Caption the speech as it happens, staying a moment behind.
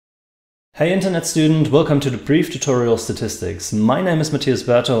Hey Internet student, welcome to the brief tutorial Statistics. My name is Matthias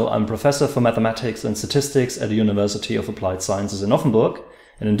Bertel, I'm Professor for Mathematics and Statistics at the University of Applied Sciences in Offenburg,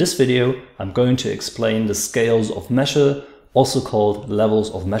 and in this video I'm going to explain the scales of measure, also called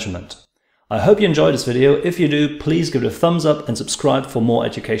levels of measurement. I hope you enjoyed this video. If you do, please give it a thumbs up and subscribe for more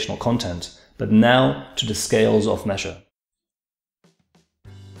educational content. But now to the scales of measure.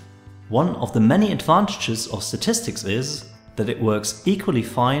 One of the many advantages of statistics is that it works equally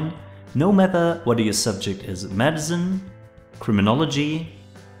fine no matter whether your subject is medicine, criminology,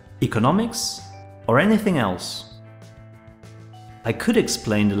 economics, or anything else. I could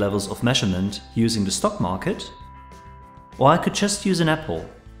explain the levels of measurement using the stock market, or I could just use an apple.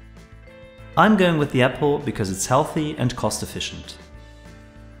 I'm going with the apple because it's healthy and cost efficient.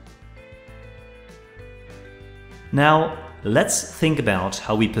 Now, let's think about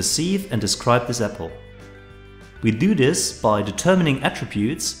how we perceive and describe this apple. We do this by determining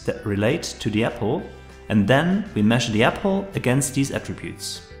attributes that relate to the apple, and then we measure the apple against these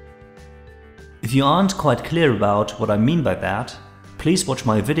attributes. If you aren't quite clear about what I mean by that, please watch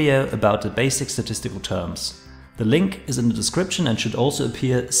my video about the basic statistical terms. The link is in the description and should also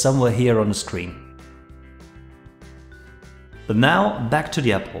appear somewhere here on the screen. But now back to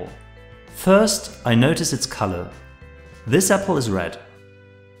the apple. First, I notice its color. This apple is red.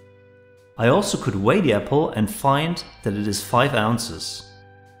 I also could weigh the apple and find that it is 5 ounces.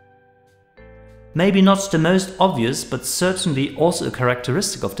 Maybe not the most obvious, but certainly also a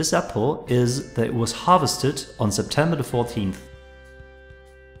characteristic of this apple is that it was harvested on September the 14th.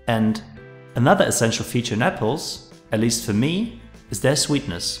 And another essential feature in apples, at least for me, is their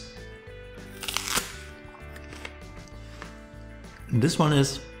sweetness. This one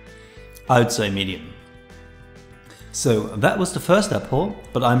is, I would say, medium. So that was the first apple,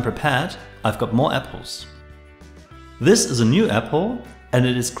 but I'm prepared, I've got more apples. This is a new apple and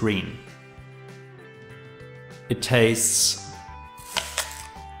it is green. It tastes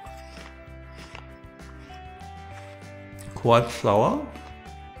quite sour.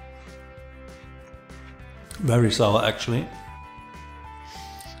 Very sour actually.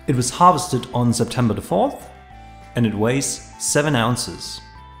 It was harvested on September the 4th and it weighs 7 ounces.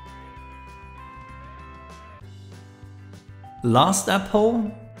 Last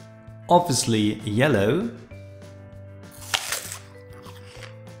apple, obviously yellow,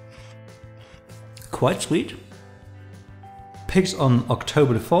 quite sweet, picked on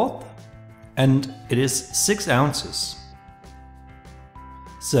October the 4th, and it is 6 ounces.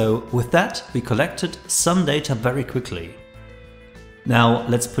 So with that we collected some data very quickly. Now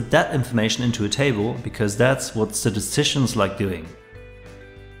let's put that information into a table, because that's what statisticians like doing.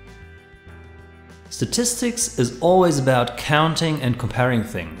 Statistics is always about counting and comparing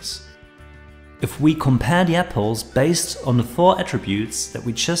things. If we compare the apples based on the 4 attributes that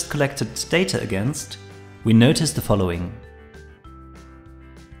we just collected data against, we notice the following.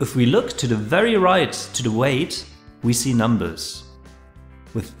 If we look to the very right to the weight, we see numbers.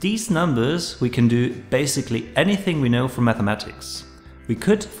 With these numbers we can do basically anything we know from mathematics. We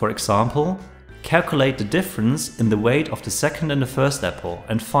could, for example, calculate the difference in the weight of the second and the first apple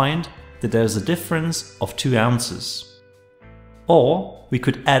and find that there is a difference of 2 ounces. Or we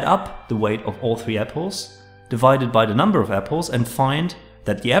could add up the weight of all 3 apples, divided by the number of apples, and find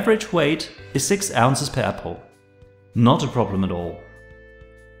that the average weight is 6 ounces per apple. Not a problem at all.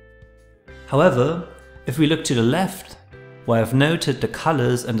 However, if we look to the left, where I've noted the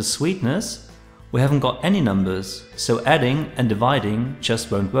colors and the sweetness, we haven't got any numbers, so adding and dividing just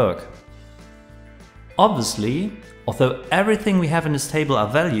won't work. Obviously, although everything we have in this table are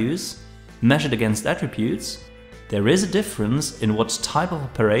values, measured against attributes, there is a difference in what type of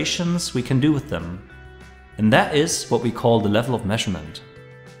operations we can do with them. And that is what we call the level of measurement.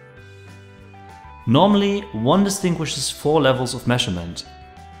 Normally, one distinguishes 4 levels of measurement,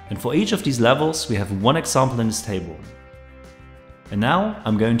 and for each of these levels we have one example in this table. And now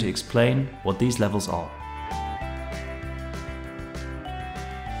I'm going to explain what these levels are.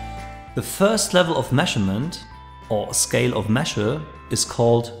 The first level of measurement, or scale of measure, is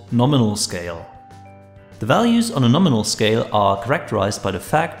called nominal scale. The values on a nominal scale are characterized by the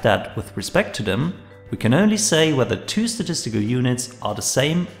fact that, with respect to them, we can only say whether 2 statistical units are the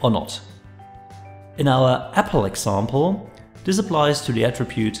same or not. In our apple example, this applies to the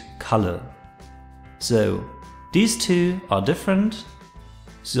attribute color. So these 2 are different,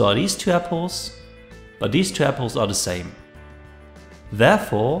 so are these 2 apples, but these 2 apples are the same.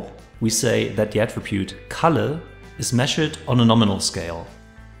 Therefore, we say that the attribute color is measured on a nominal scale.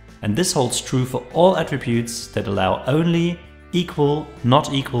 And this holds true for all attributes that allow only equal,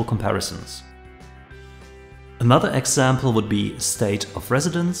 not equal comparisons. Another example would be state of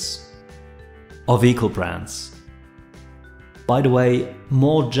residence, of equal brands. By the way,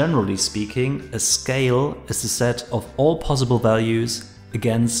 more generally speaking, a scale is the set of all possible values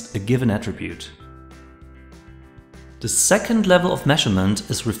against a given attribute. The second level of measurement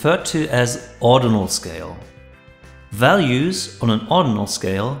is referred to as ordinal scale. Values on an ordinal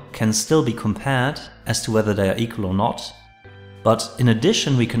scale can still be compared as to whether they are equal or not, but in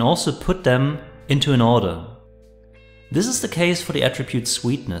addition we can also put them into an order. This is the case for the attribute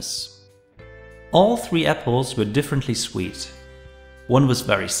sweetness. All 3 apples were differently sweet. One was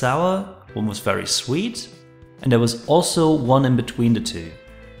very sour, one was very sweet, and there was also one in between the two.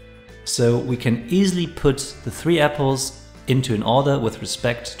 So we can easily put the 3 apples into an order with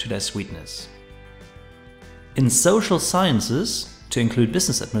respect to their sweetness. In social sciences, to include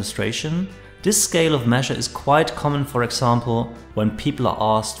business administration, this scale of measure is quite common, for example, when people are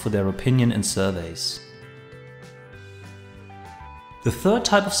asked for their opinion in surveys. The third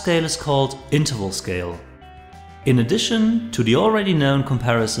type of scale is called interval scale. In addition to the already known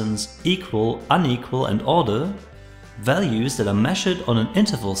comparisons equal, unequal and order, values that are measured on an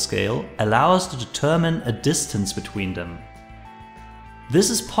interval scale allow us to determine a distance between them. This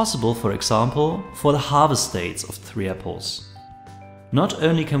is possible, for example, for the harvest dates of 3 apples. Not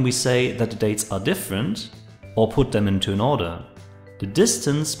only can we say that the dates are different, or put them into an order, the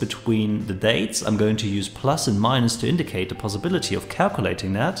distance between the dates, I'm going to use plus and minus to indicate the possibility of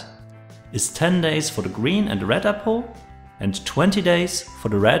calculating that, is 10 days for the green and the red apple, and 20 days for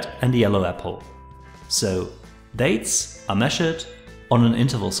the red and the yellow apple. So, dates are measured on an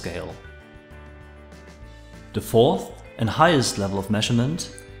interval scale. The fourth and highest level of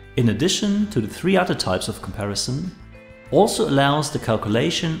measurement, in addition to the 3 other types of comparison, also allows the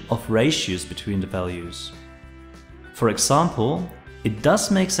calculation of ratios between the values. For example, it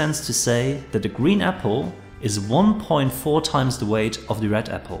does make sense to say that the green apple is 1.4 times the weight of the red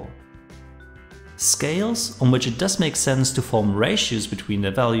apple. Scales on which it does make sense to form ratios between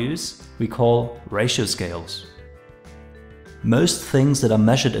their values we call ratio scales. Most things that are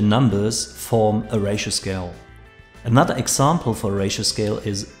measured in numbers form a ratio scale. Another example for a ratio scale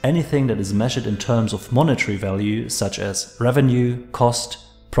is anything that is measured in terms of monetary value, such as revenue, cost,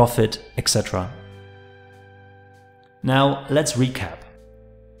 profit, etc. Now let's recap.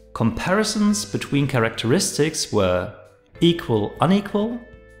 Comparisons between characteristics were equal, unequal,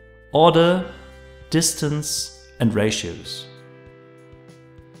 order, distance and ratios.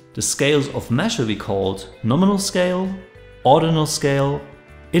 The scales of measure we called nominal scale, ordinal scale,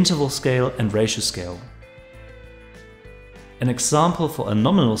 interval scale and ratio scale. An example for a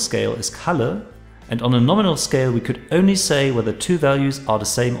nominal scale is color, and on a nominal scale we could only say whether 2 values are the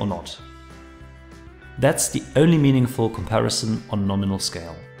same or not. That's the only meaningful comparison on a nominal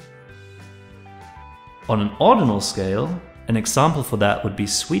scale. On an ordinal scale, an example for that would be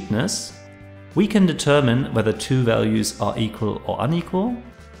sweetness. We can determine whether 2 values are equal or unequal,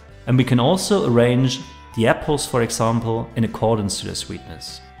 and we can also arrange the apples, for example, in accordance to their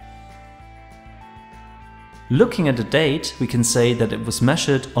sweetness. Looking at the date, we can say that it was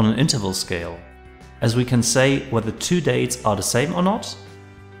measured on an interval scale, as we can say whether 2 dates are the same or not.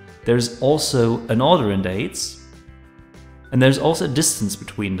 There is also an order in dates, and there is also a distance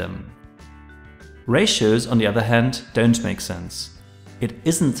between them. Ratios, on the other hand, don't make sense. It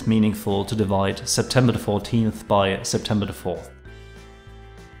isn't meaningful to divide September the 14th by September the 4th.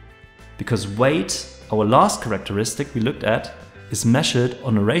 Because weight, our last characteristic we looked at, is measured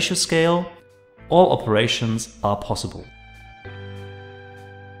on a ratio scale, all operations are possible.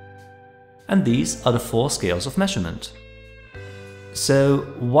 And these are the 4 scales of measurement. So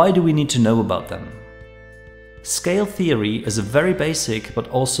why do we need to know about them? Scale theory is a very basic but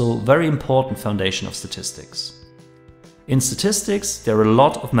also very important foundation of statistics. In statistics there are a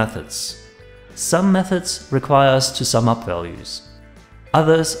lot of methods. Some methods require us to sum up values.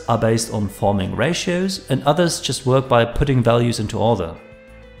 Others are based on forming ratios, and others just work by putting values into order.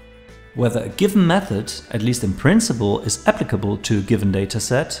 Whether a given method, at least in principle, is applicable to a given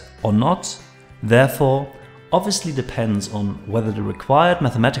dataset or not, therefore, obviously depends on whether the required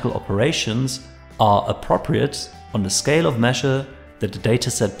mathematical operations are appropriate on the scale of measure that the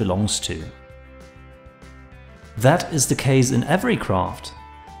dataset belongs to. That is the case in every craft.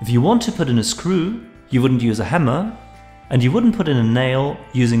 If you want to put in a screw, you wouldn't use a hammer, and you wouldn't put in a nail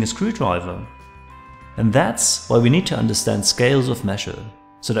using a screwdriver. And that's why we need to understand scales of measure,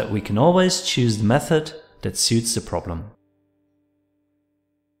 so that we can always choose the method that suits the problem.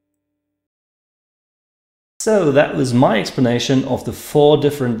 So that was my explanation of the 4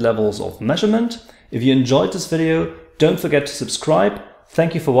 different levels of measurement. If you enjoyed this video, don't forget to subscribe.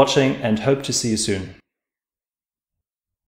 Thank you for watching and hope to see you soon.